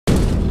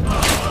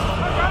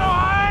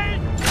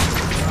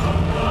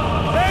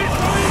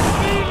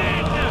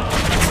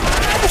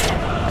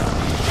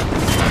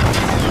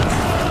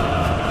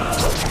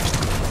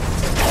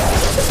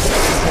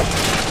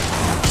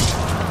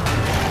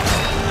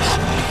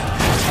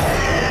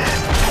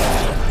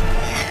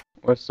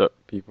What's up,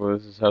 people?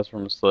 This is House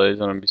from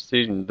Slaves, and I'm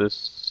besieging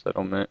this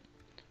settlement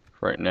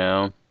right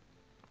now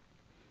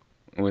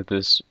with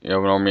this an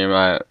army.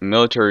 My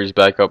military is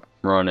back up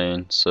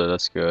running, so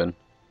that's good.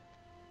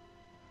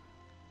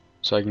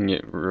 So I can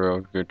get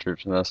real good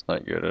troops, and that's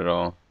not good at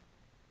all.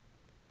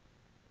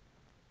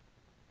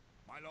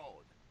 My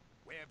lord,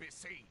 we're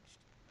besieged.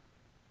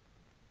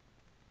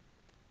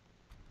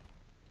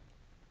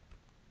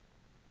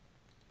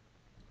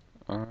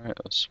 Alright,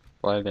 let's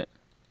fight it.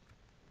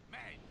 Men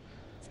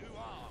to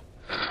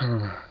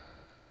arms.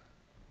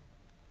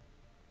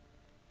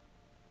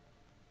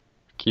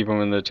 Keep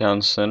them in the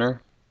town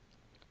center.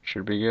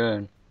 Should be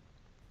good.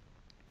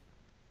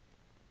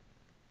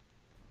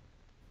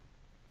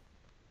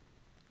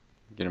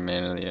 Get a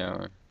man of the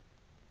hour.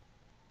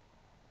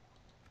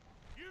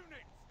 Units,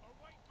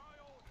 await my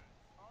orders.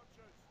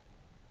 Archers.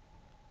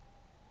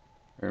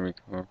 Where are we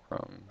coming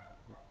from?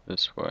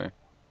 This way.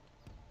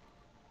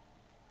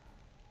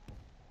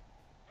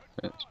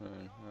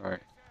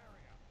 Alright.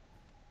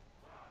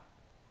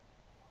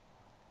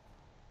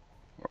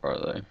 Where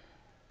are they?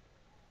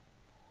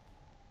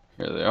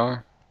 Here they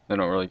are. They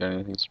don't really got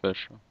anything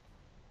special.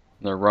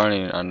 They're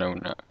running. I know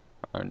not.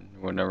 I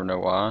would never know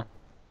why.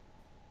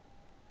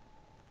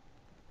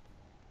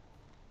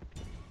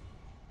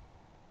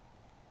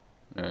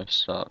 No,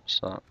 stop,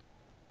 stop.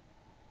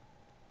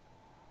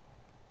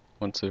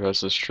 Once they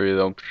pass this tree,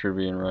 they'll sure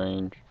be in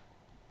range.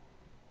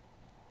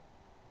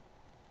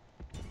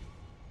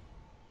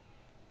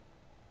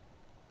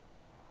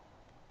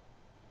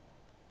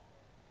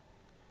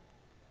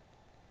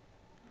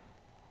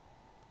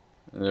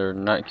 They're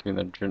not keeping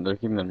they're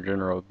keeping the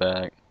general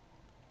back.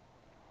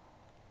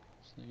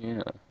 So,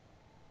 yeah.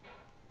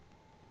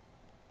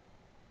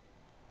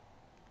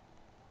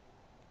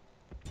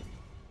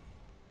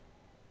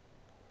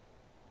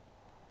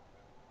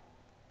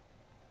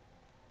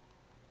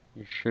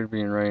 You should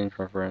be in range,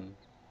 my friend.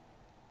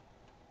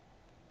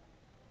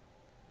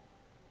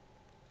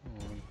 Come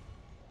on.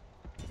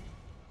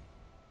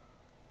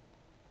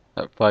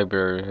 That flag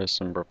bearer has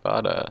some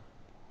bravado.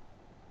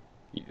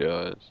 He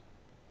does.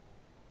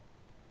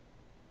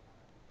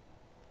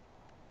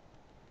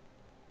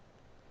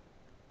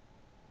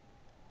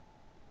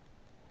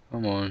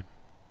 Come on.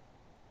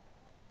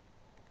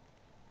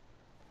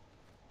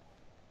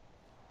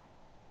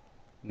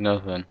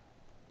 Nothing.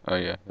 Oh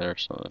yeah,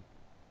 there's something.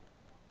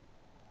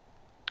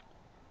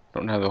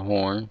 Don't have the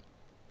horn.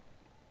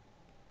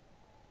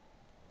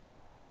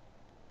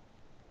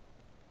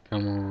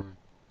 Come on.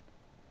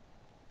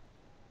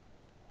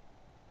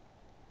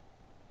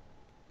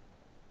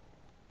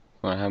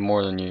 I have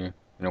more than you,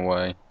 in a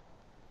way.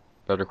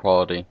 Better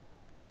quality.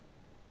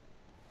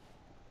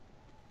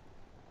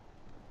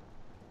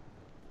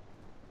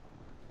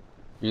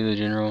 You the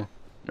general?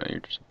 No, you're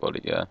just a bloody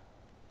guy.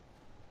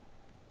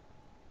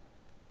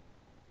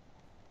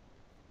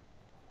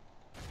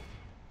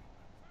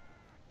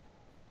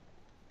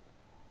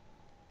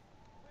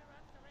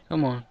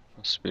 Come on.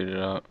 Let's speed it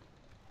up.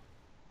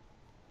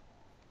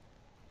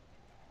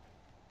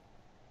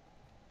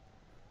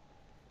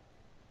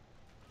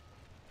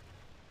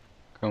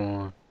 Come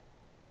on.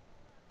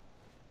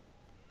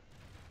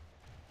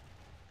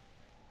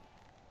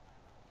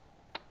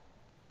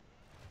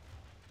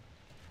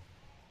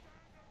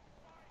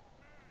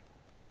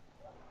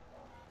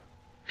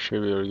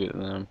 Should be able to get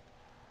them.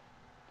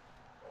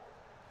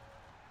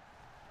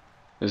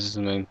 This is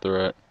the main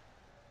threat.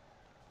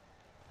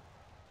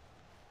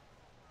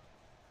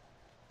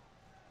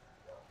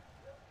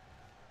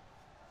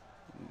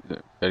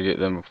 Gotta get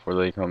them before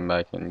they come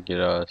back and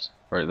get us.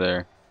 Right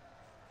there.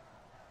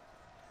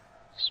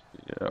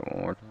 Speed it up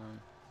one more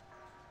time.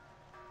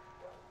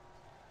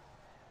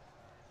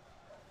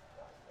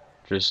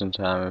 Just in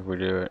time if we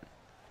do it.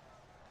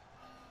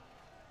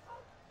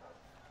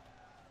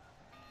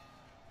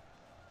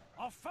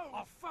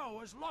 Our foe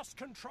has lost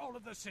control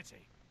of the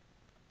city.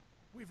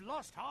 We've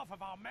lost half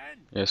of our men.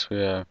 Yes, we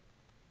have.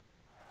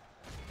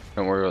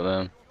 Don't worry about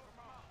them.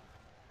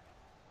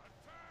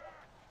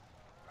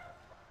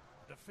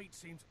 Defeat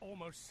seems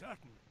almost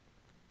certain.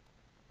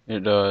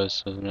 It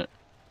does, doesn't it?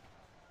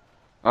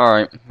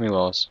 Alright, we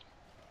lost.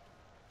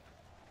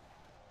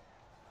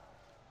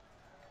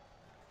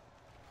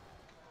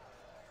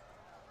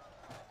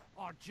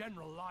 Our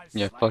general lies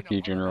Yeah, slain fuck you, upon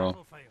the General.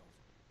 battlefield.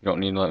 You don't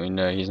need to let me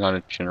know. He's not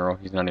a general.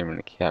 He's not even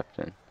a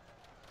captain.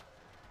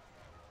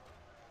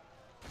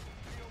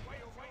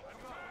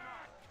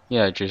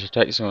 Yeah, just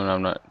attack someone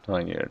I'm not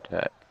telling you to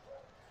attack.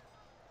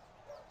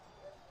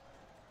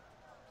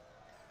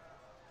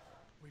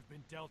 We've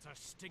been dealt a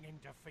stinging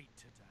defeat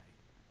today.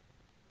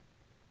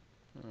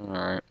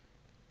 Alright.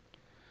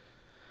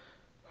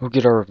 We'll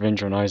get our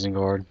revenge on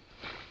Isengard.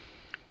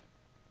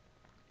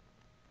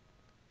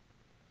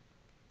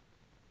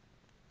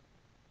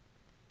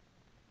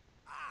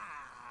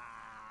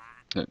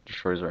 It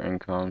destroys our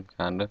income,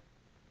 kinda.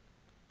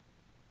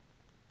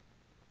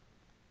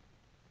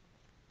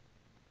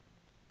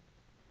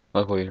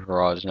 Luckily,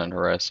 Haraj's not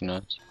harassing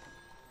us.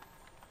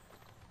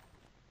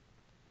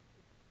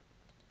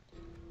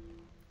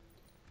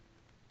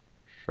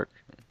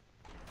 Friction.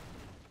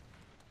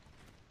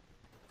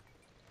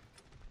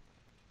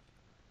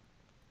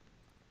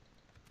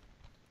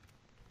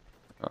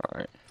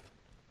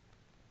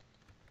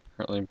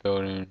 currently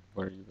building.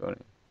 What are you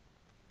building?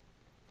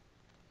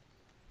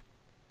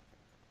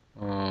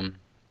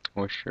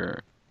 What's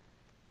your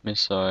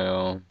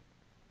missile?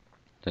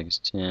 Takes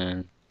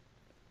 10.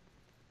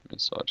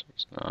 Missile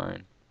takes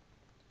 9.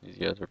 These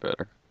guys are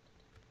better.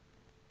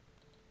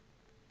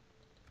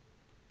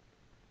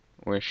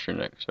 What's your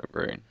next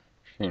upgrade?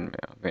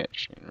 Chainmail,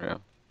 advanced chainmail.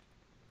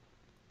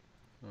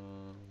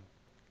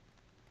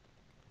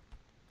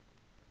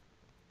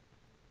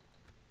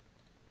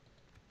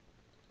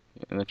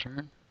 In the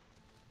turn.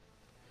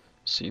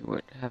 See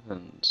what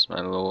happens,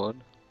 my lord.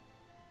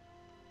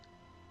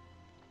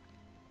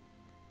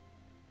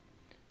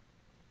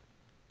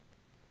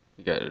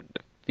 You got a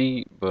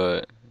defeat,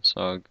 but it's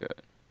all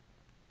good.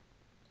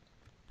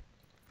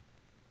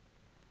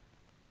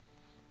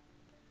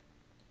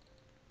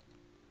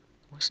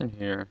 What's in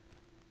here?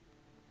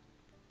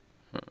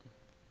 Huh.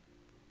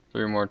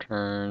 3 more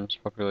turns,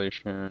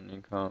 population,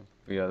 income.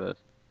 We got this.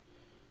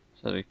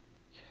 Is that a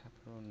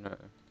capital? No.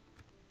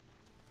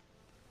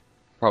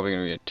 Probably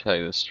gonna be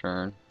attacked this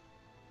turn.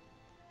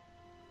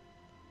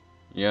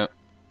 Yep.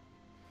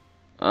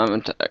 I'm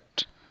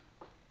attacked.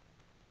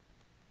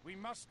 We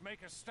must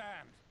make a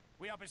stand.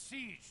 We are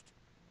besieged.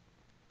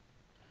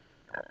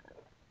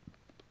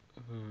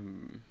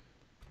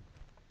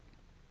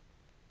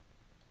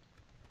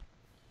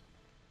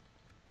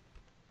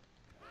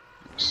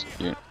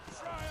 Yeah.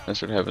 That's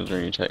what happens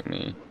when you attack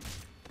me.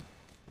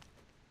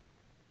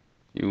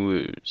 You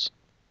lose.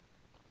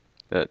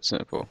 That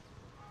simple.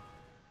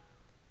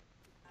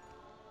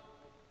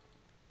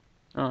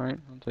 Alright,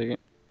 I'll take it.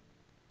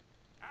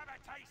 Have a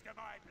taste of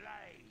my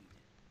blade.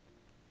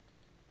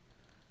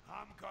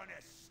 I'm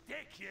gonna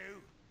stick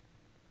you.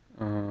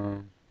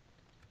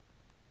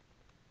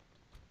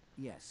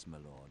 Yes, my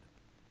lord.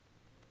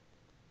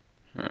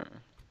 Huh.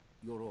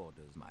 Your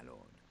orders, my lord.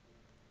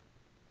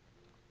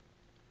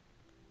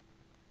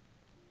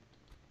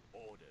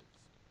 Orders.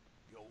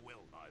 Your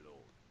will, my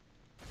lord.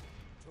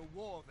 To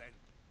war,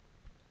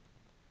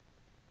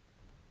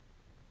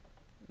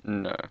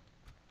 then. No.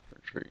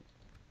 Retreat.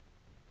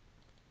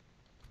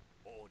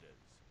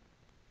 Orders.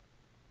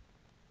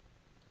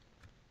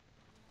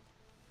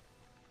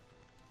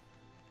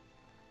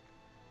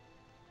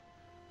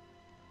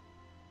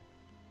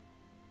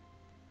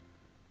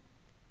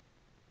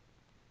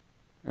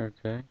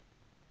 Okay.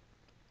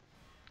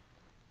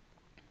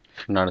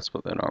 Should not have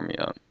split that army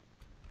up.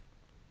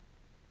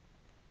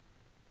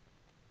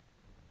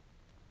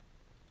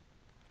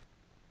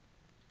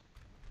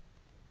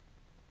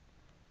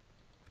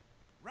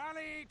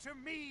 Rally to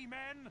me,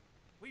 men.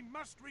 We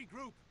must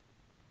regroup.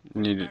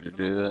 Needed to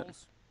do that.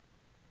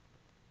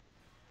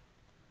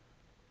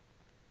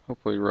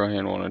 Hopefully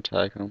Ryan won't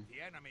attack him.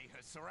 The enemy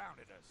has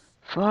surrounded us.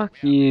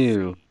 Fuck We are you.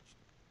 besieged.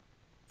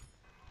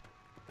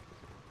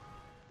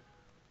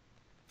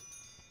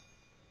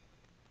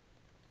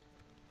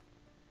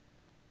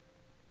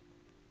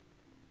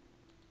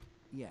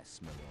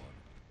 Yes, my lord.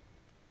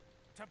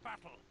 To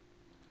battle.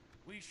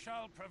 We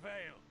shall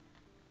prevail.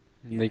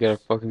 They got a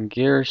fucking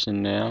garrison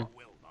Your now.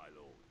 will, my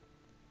lord.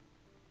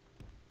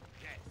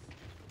 Yes.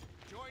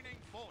 Joining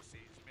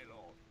forces, my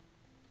lord.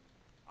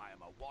 I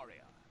am a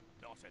warrior,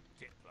 not a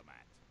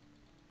diplomat.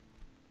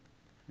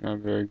 Not a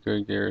very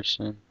good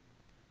garrison.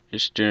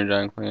 Just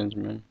Dunedain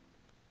clansmen.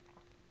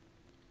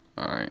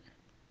 Alright.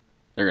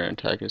 They're gonna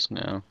attack us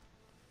now.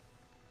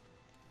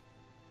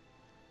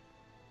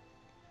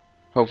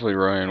 Hopefully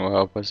Ryan will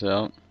help us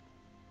out.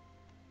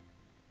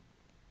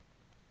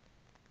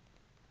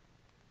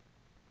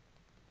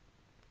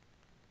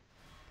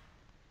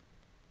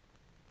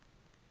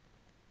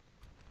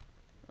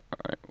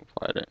 Alright, we'll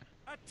fight it.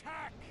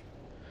 Attack!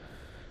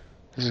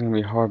 This is gonna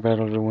be a hard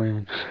battle to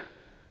win.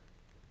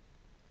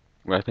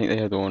 But I think they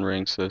have the one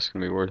ring, so it's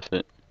gonna be worth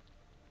it.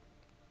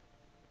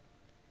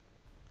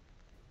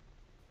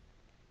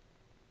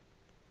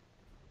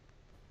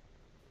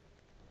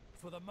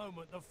 For the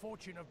moment, the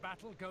fortune of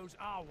battle goes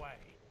our way.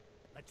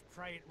 Let's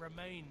pray it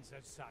remains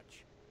as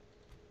such.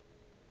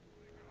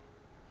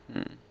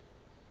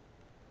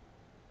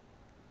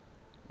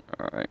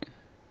 Alright.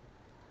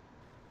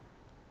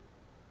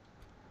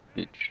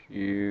 Get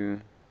you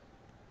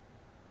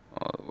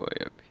all the way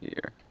up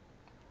here.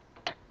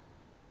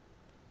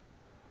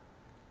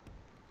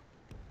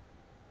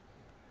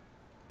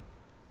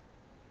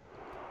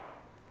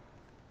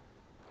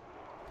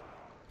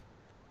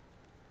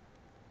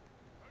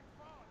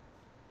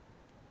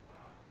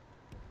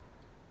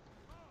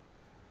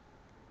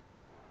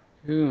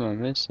 Who am I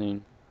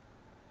missing?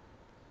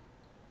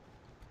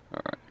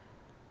 Alright.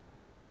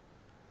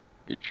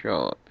 Get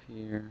y'all up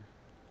here.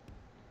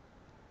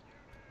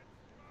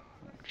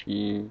 Want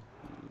you.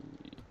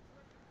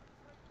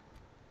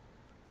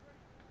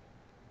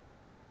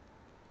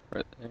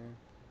 Right there.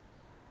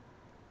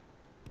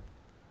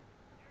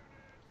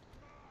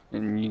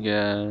 And you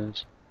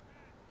guys.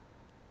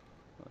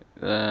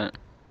 Like that.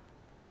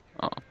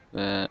 Off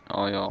that.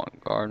 All y'all in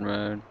guard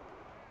mode.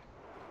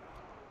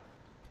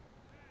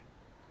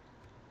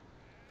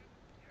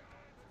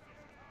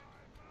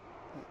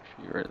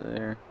 You right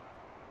there.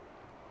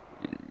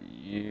 And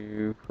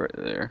you right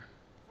there.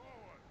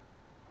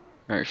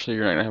 Actually,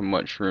 you're not gonna have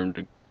much room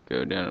to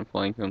go down and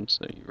flank them,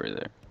 so you right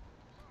there.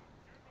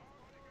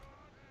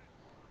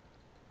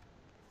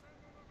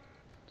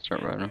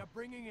 Start running. We are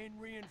bringing in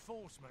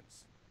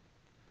reinforcements.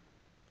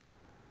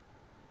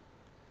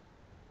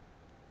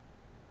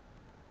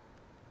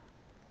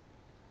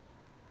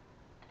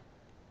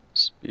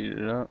 Speed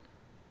it up.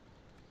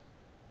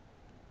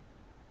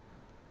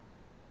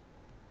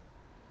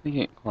 They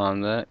can't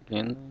climb that,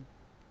 can they?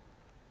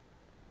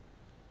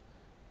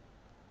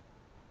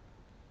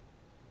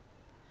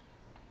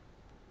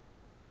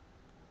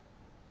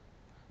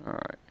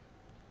 Alright.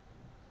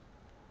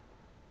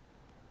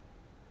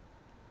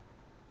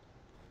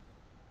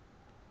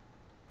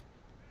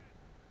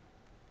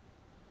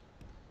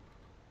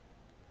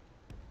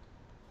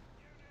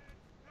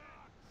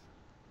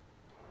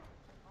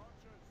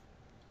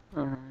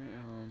 Alright,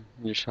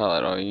 you shot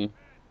at all you.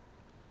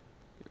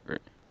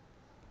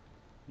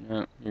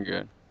 No, you're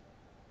good.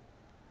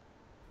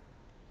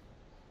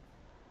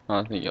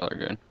 I think y'all are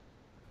good.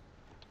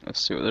 Let's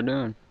see what they're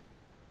doing.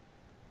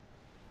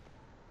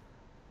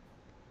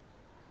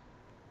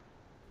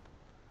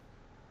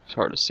 It's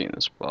hard to see in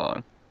this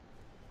fog.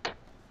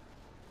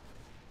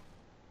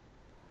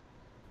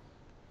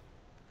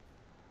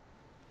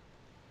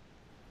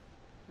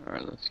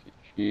 Alright, let's get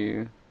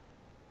you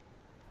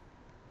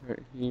right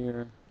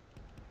here.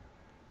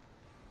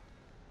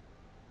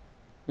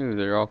 Ooh,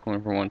 they're all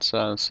coming from one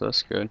side, so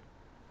that's good.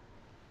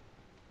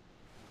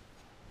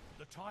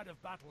 The tide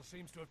of battle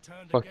seems to have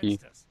turned Fuck you.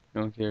 against us.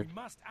 No one cares. We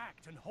must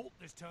act and halt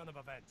this turn of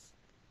events.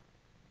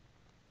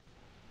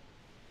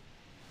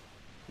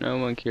 No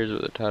one cares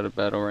about the tide of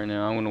battle right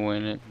now. I'm gonna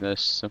win it.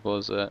 That's simple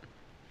as that.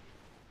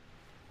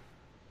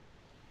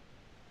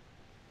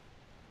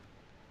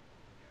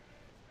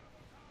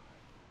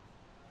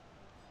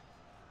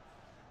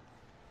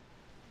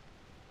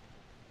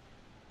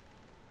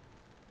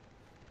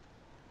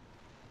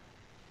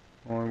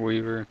 Come on,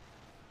 Weaver.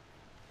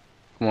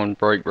 Come on,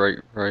 break, break,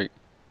 break.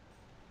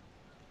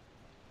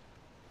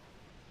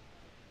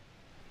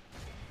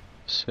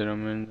 Sit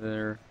them in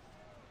there.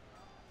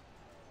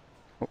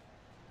 Oh.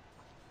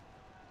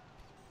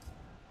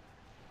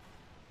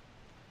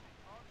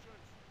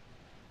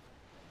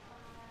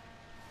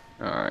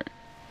 Alright.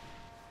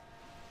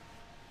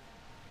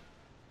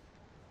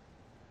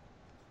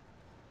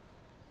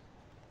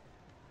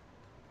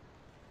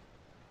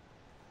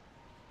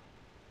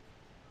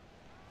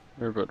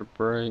 They're about to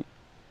break.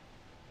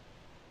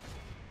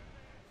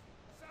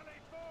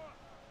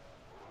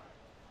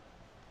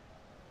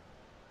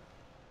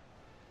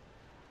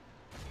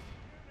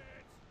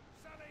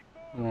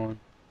 Come on.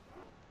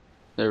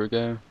 There we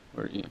go.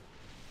 Where are you?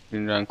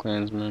 Getting down,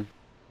 Klansmen.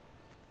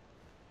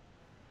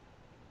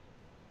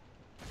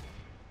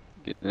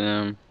 Get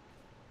them.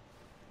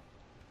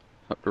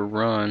 Have to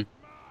run.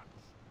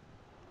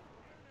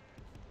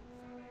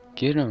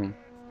 Get them.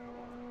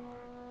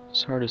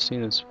 It's hard to see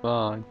in this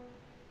fog.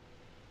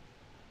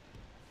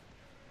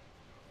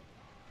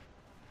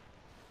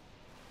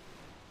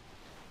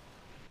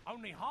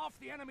 Only half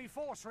the enemy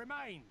force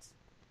remains.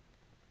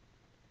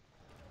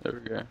 There we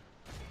go.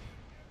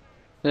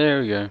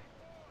 There we go.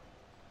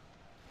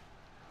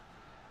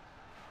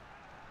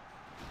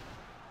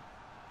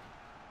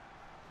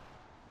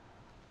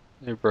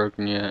 They're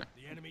broken yet.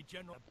 The enemy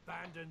general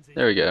abandons his...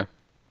 There we go.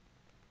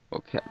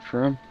 We'll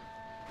capture him.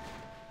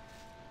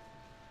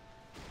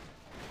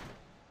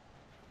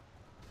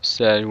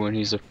 Sad when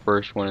he's the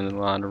first one in the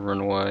line to run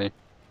away.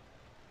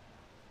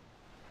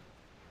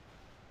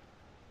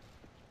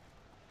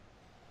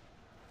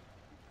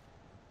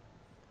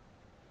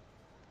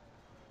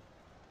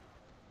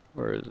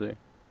 Where is he?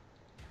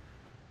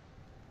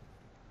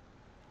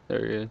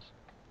 There he is.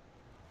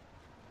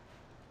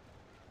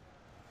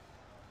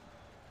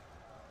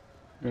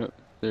 Yep,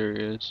 there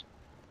he is.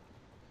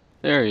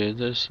 There he is.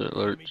 There's the The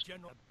enemy alerts.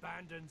 general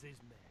abandons his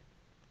men.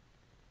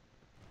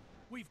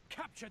 We've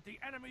captured the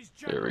enemy's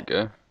There general. we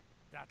go.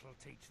 That'll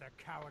teach the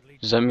cowardly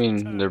Does that to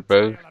mean turn they're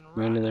both tail and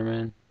men to run. their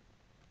men?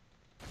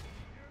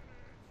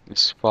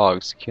 This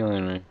fog's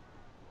killing me.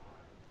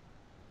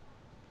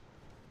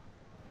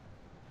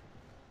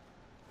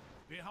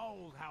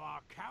 Behold how our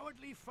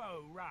cowardly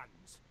foe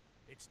runs.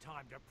 It's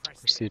time to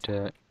press Where's the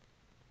attack?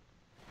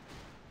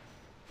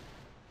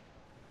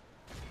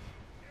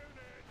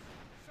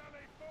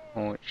 I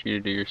want you to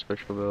do your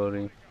special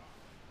ability.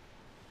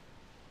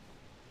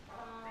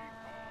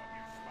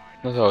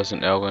 I thought it was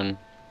an elven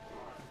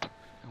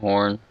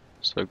horn.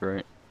 So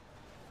great.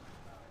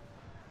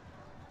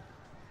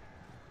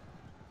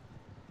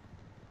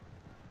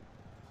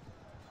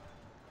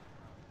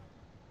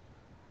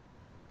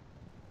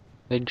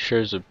 They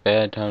chose a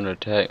bad time to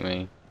attack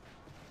me.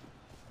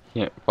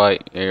 Can't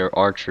fight air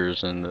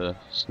archers in the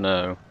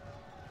snow.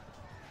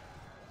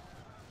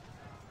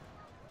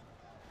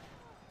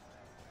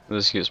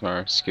 This gets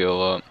my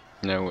skill up.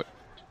 Know what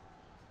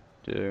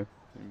to do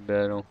in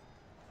battle.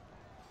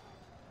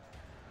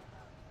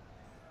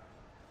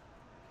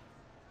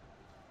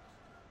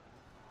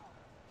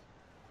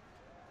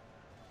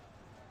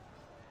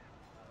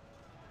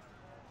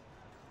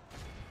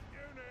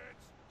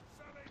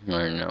 I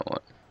don't know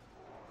what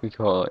we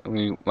call it.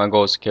 My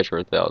goal is to catch over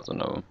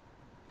 1,000 of them.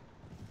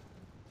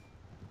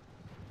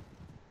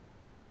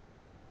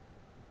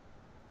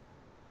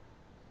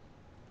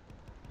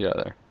 Get out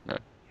of there. No.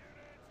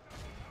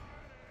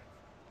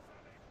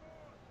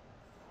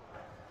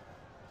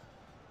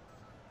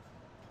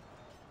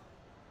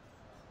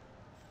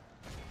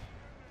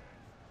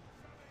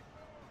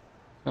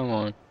 Come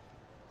on.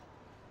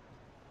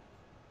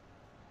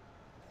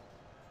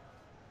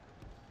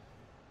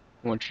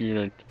 I want you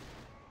to.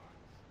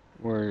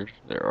 Where's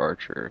their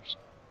archers?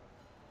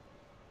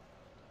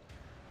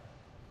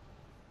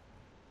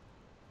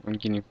 I'm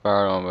getting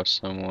fired on by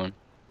someone.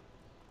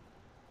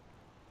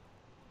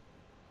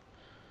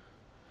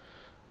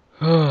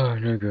 Oh,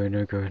 no good,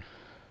 no good.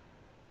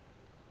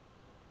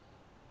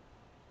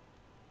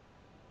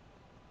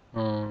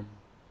 Um,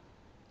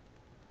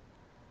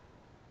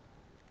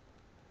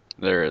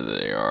 there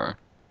they are.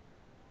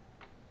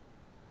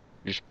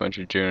 Just a bunch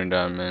of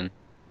Junodon men.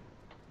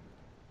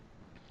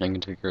 I can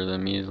take care of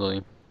them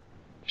easily.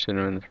 Shoot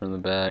them in from the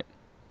back.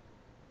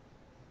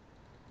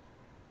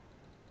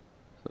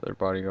 So their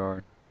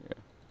bodyguard. Yeah.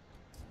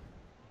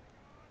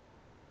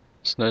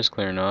 Snow's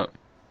clearing up.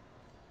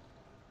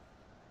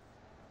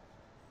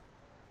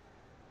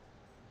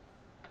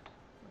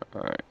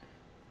 Alright.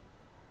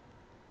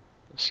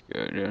 Let's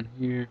go down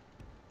here.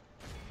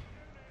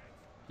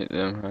 Hit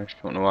them. I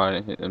just don't know why I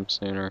didn't hit them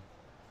sooner.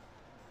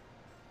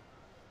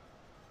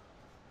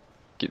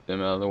 Get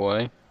them out of the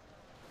way.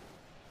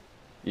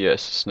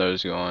 Yes, the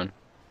snow's gone.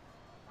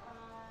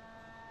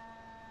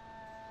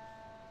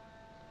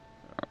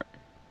 Alright.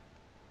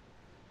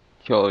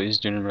 Kill all these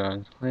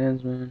Junodon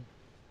clansmen.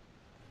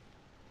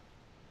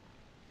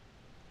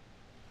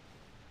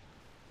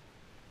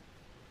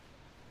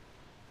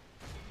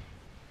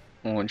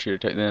 I want you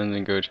to take them,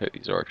 then go take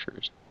these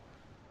archers.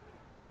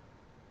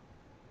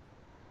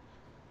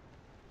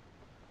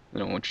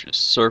 Then I want you to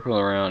circle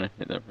around and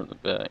hit them from the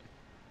back.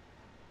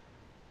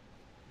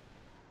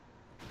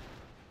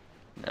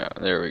 Now,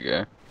 there we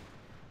go.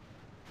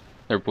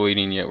 They're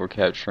bleeding yet we're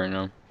capturing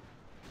them.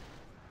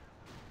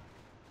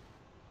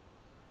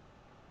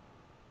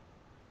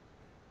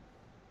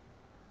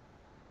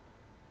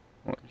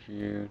 I want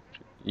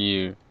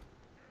you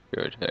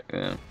go attack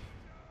them.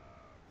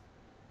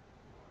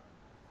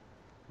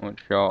 I want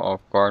y'all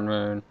off guard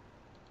mode.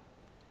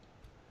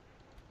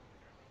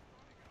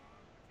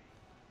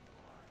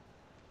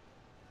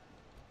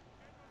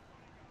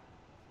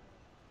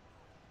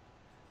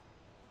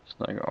 It's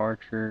like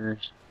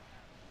archers.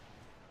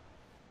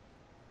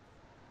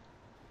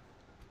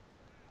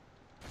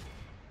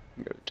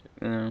 Go attack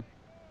them.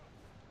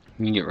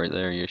 You can get right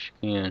there, yes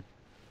you can.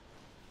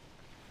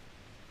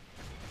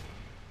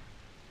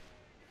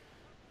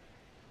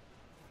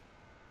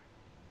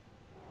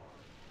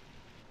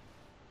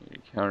 You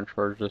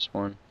countercharge this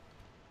one.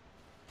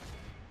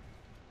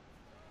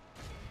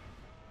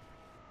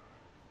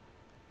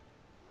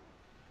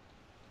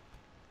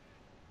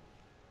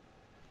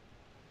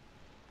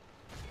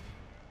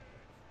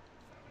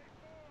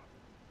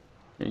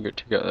 You go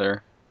take out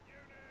there.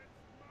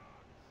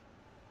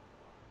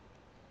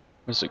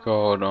 What's it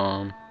called?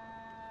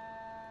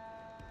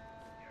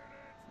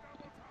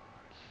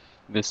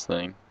 This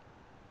thing.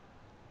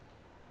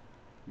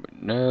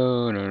 But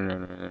no, no, no,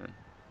 no, no.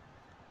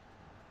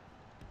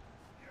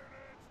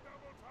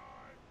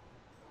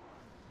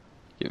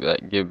 Get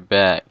back, get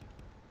back.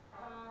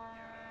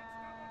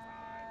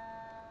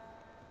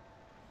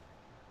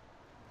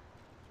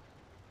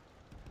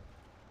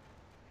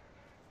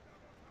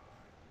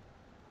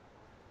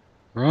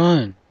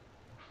 Run!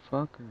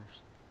 Fuckers.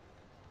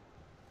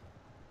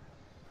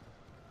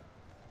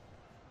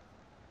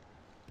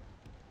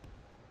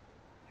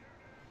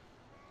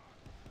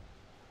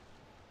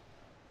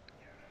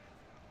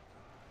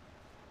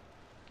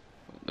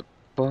 What the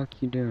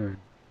fuck you doing?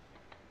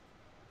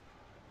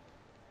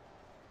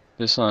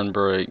 This line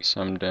breaks,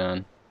 I'm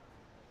done.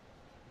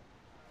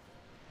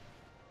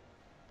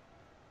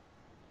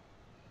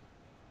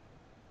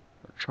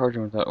 We're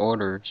charging without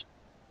orders.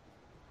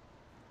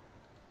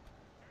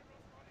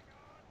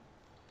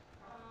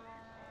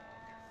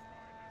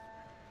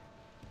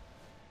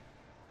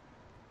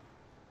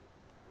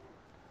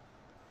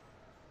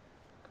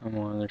 Come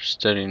on, they're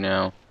steady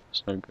now.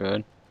 It's no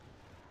good.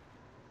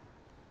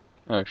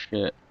 Oh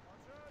shit.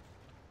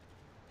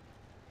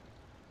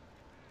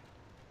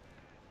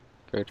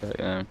 Go take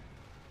them.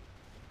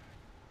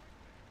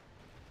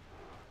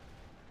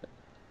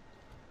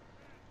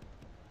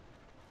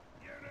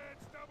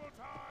 Units double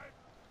time!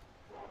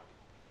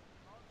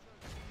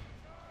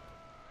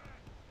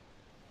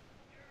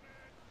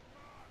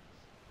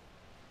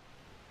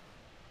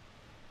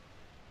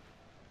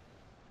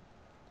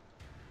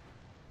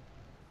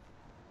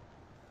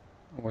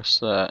 What's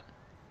that?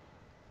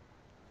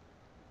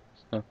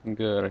 It's nothing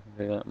good, I can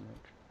tell you that much.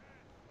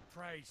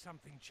 Pray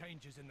something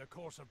changes in the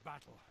course of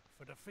battle,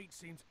 for defeat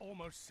seems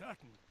almost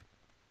certain.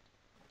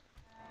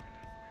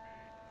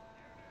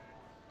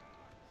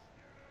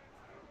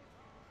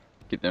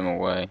 Get them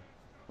away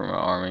from our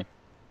army.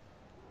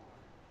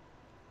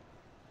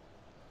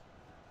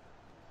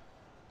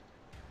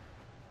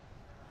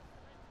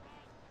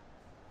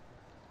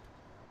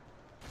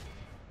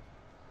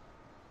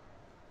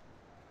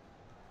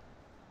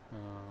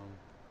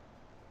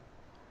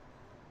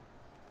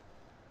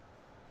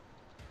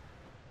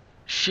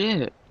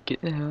 shit!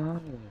 Get the hell out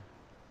of there.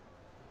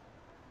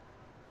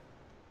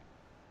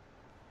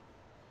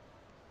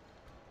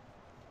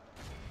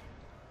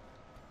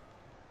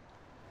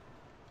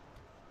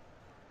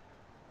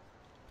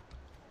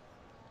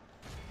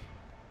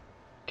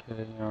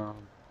 Okay,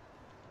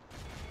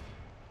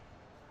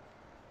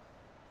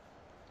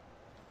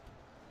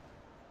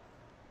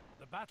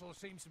 The battle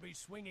seems to be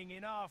swinging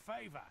in our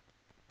favor.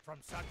 From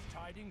such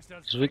tidings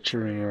does there's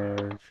victory emerge.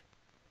 emerge.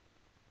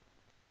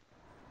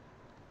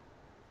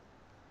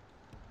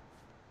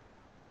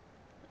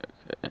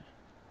 Okay.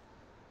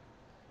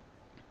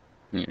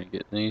 Need to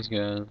get these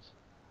guys.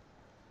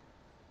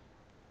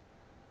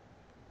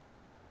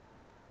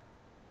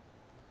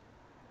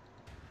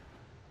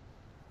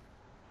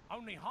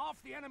 Only half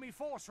the enemy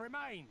force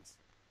remains.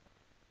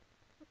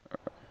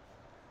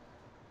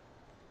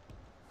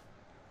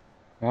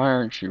 Why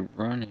aren't you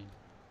running?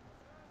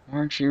 Why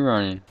aren't you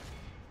running?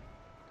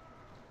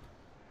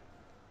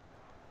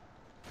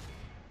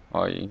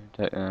 Oh, you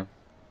take them.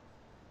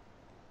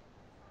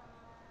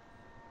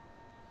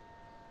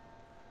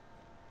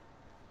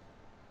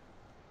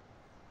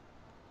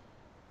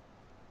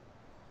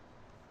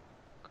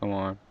 Come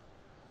on.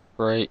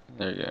 Right,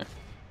 there you go.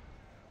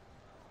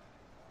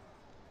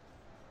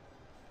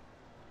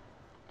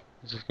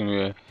 This is gonna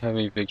be a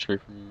heavy victory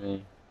for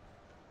me.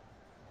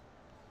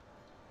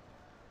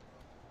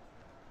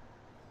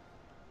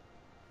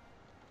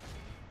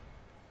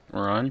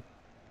 Run.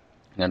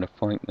 Now to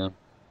flank them.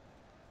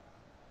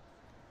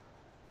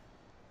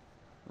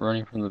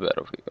 Running from the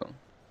battlefield.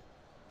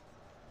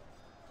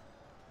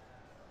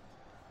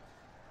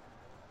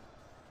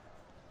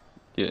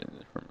 Get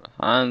from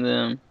behind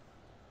them.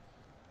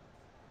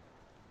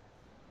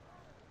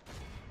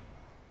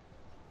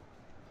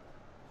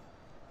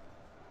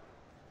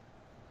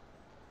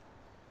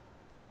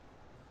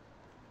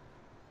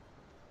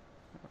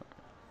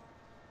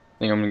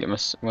 I think I'm gonna get my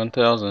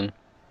 1,000.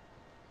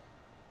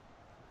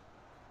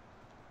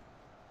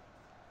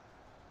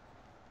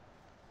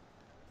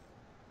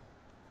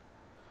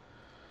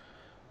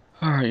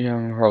 Alright, yeah,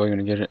 I'm probably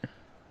gonna get it.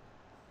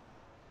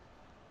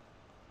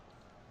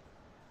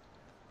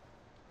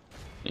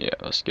 Yeah,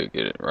 let's go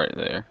get it right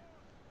there.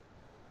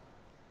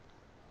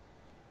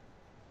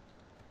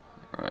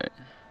 Alright.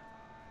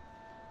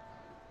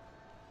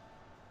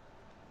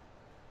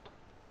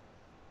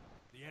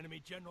 The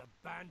enemy general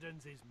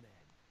abandons his men.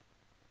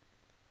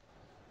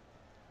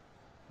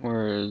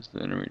 Where is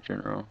the enemy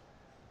general?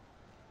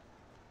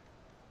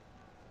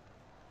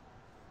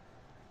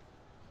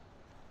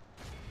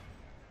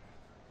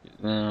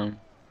 Get them.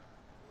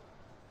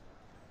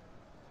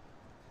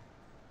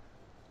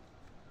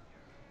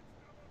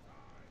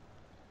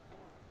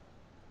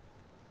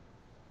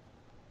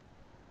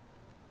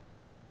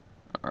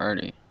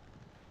 Alrighty.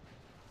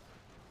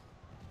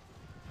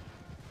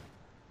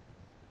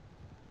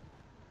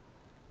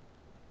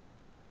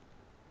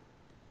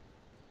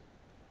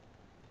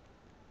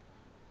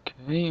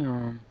 Okay,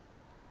 alright,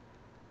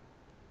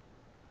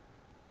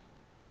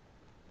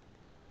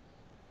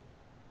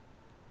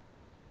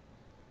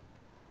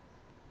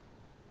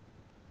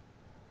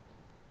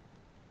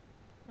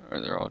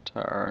 they're all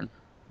tired.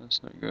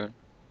 That's not good.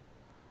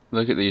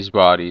 Look at these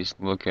bodies.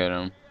 Look at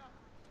them.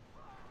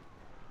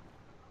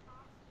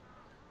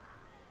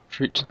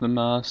 Treat to the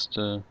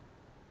master.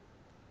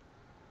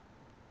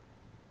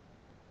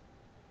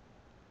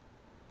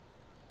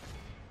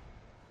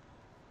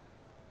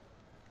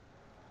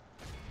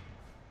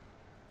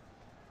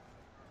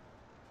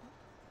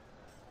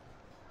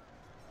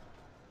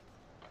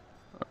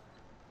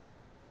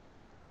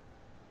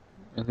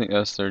 I think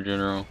that's their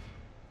general.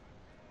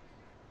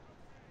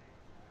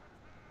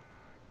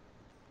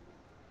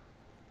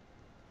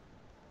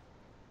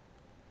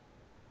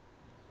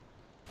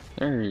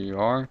 There you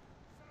are.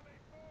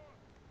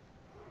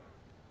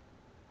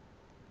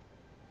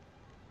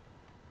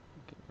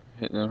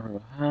 Hitting them from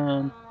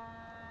behind.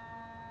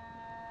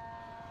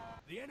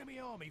 The enemy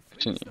army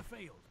flees Continue. the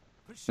field.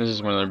 This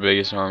is one of their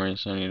biggest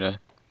armies, so I need to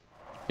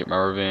get my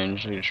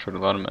revenge. They destroyed a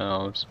lot of my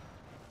elves.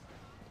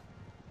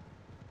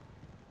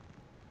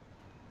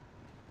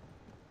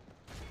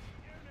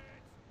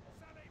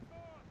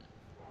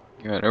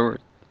 Got over,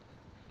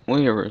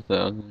 way over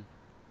 1,000.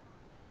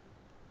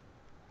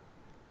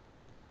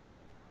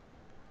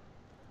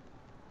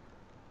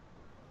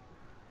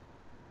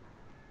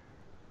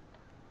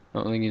 I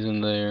don't think he's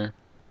in there.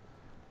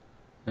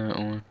 That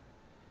one.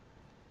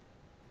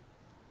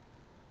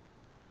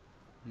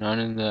 Not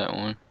in that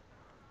one.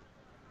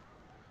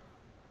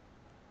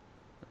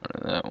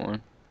 Not in that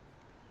one.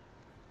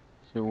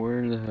 So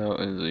where the hell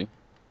is he?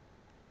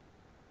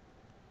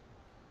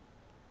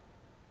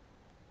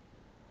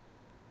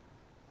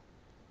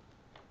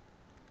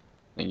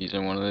 I think he's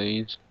in one of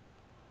these.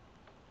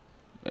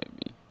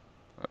 Maybe.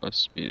 Alright, let's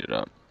speed it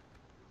up.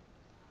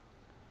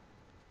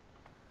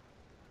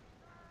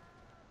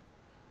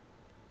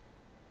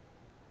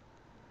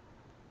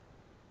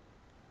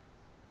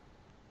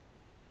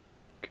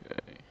 Okay.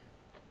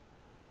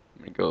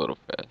 I'm gonna go a little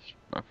fast,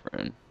 my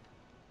friend.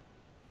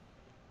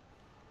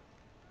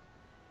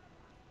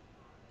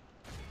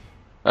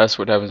 That's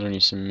what happens when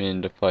you send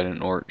men to fight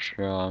an orc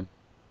job.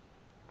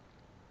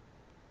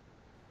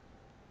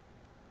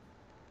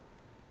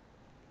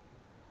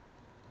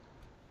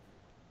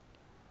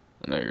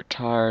 I know you're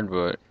tired,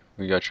 but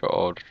we got you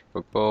all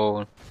to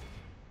gold.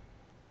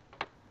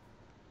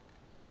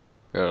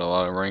 Got a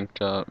lot of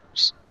ranked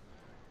ups.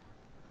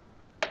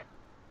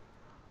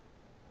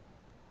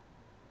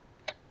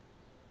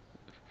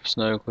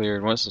 Snow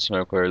cleared. Once the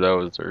snow cleared, that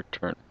was their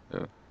turn.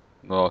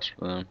 Loss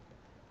for them.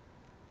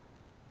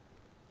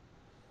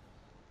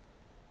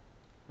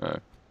 Oh.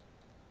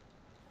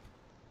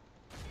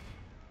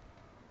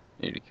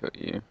 Need to kill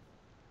you.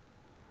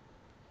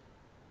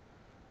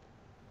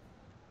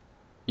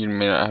 You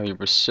may not have your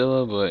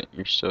Priscilla, but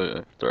you're still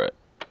a threat.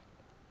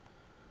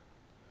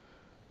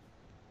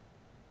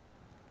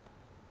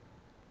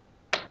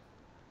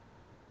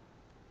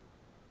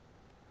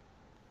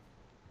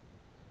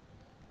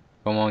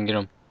 Come on, get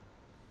him.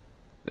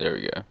 There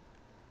we go.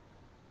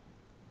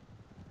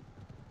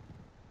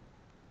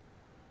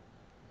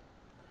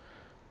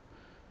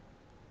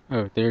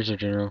 Oh, there's a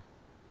general.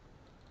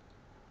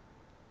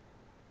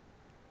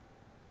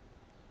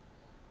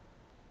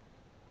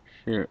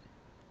 Shoot.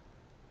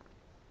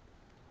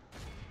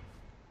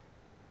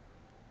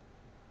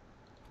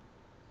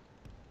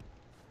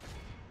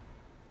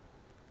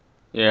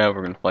 Yeah,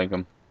 we're gonna flank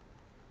him.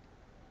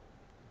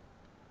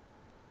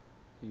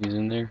 He's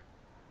in there?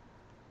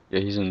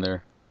 Yeah, he's in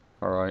there.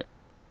 Alright.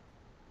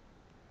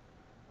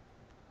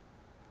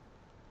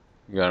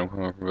 You got him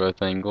coming from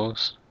both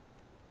angles.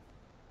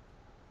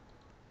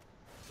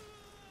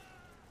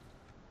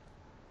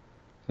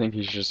 I think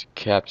he's just a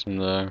captain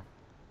though.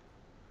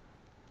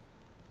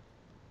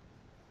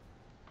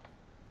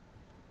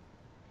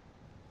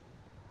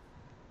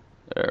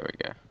 There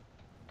we go.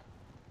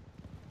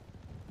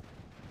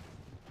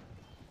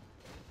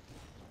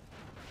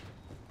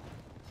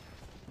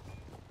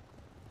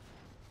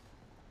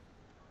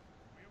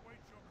 We await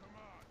your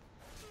command.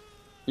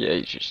 Yeah,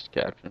 he's just a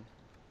captain.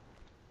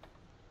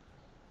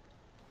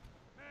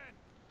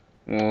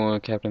 Men, Well, a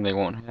captain they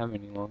won't have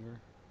any longer.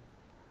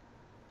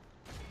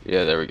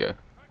 Yeah, there we go.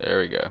 There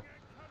we go.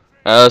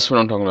 That's what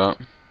I'm talking about.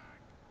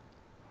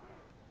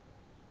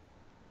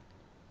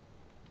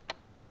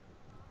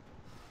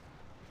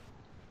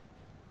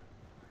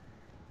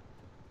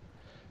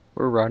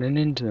 We're running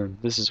into them.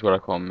 This is what I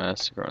call a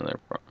massacre on their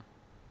front.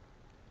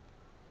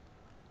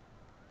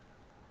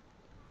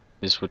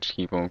 This would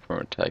keep them from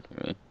attacking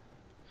me.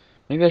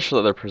 Maybe I should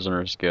let their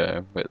prisoners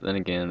go, but then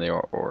again, they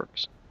are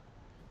orcs.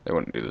 They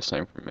wouldn't do the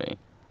same for me.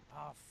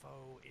 our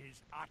foe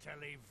is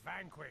utterly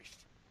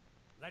vanquished.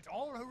 Let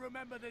all who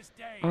remember this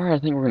day Alright, I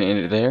think we're gonna end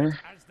it remember it there.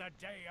 as the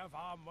day of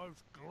our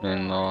most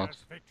And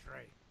glorious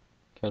victory.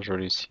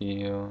 casualties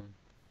heal.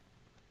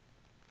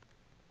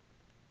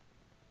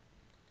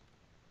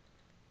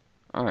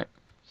 Alright,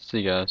 see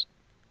you guys.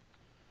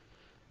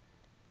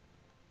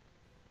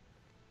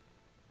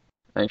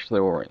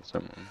 Actually, we'll rank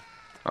someone.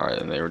 Alright,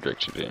 and they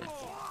rejected him.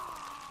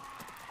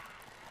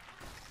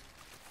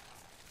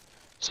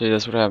 See,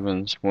 that's what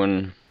happens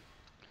when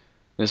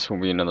this will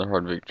be another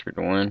hard victory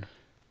to win.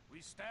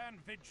 We stand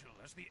vigil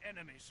as the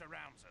enemy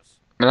surrounds us.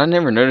 And I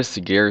never noticed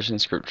the garrison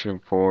scripture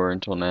before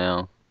until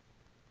now.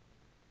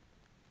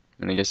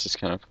 And I guess it's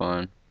kind of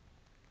fun.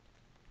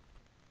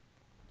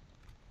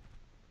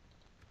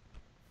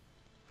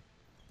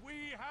 We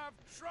have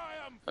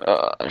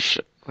triumphed. I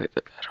should play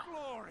the battle.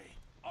 Glory,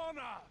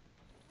 honor,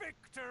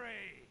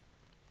 victory.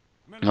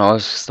 No, I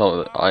just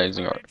thought that Our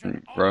Isengard courage and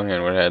and honor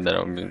Rohan would have had that. I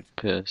would have been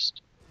conquered.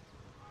 pissed.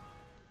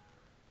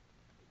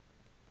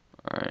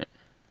 Alright.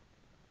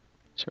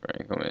 So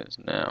rank him is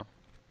now.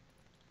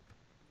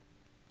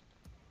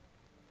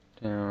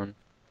 Down.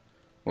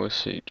 We'll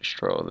see.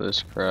 Destroy all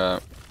this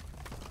crap.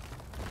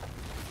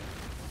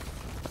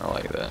 I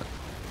like that.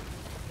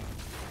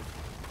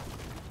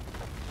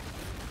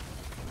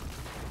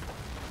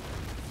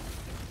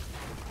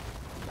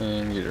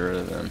 And get rid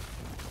of them.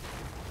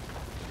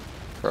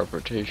 Crop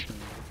rotation.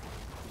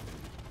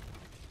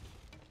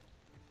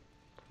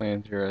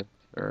 Plan through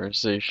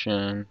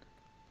authorization.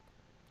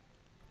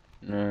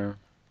 No.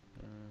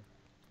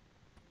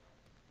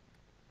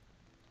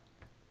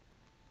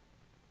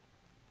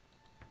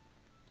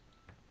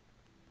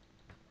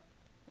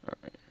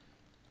 Alright.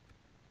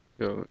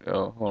 Go.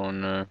 Oh, hold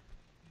on. No.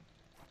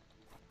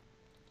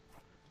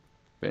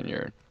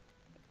 Vineyard.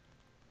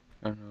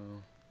 Oh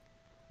no.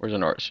 Where's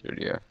an art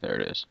studio? There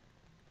it is.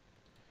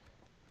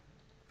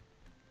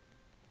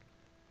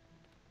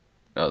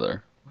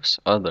 Other. What's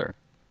other?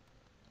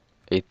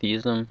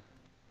 Atheism?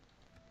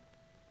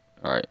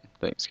 Alright,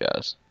 thanks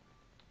guys.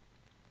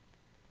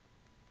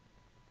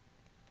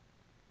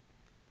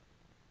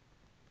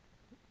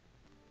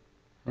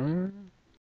 Hmm?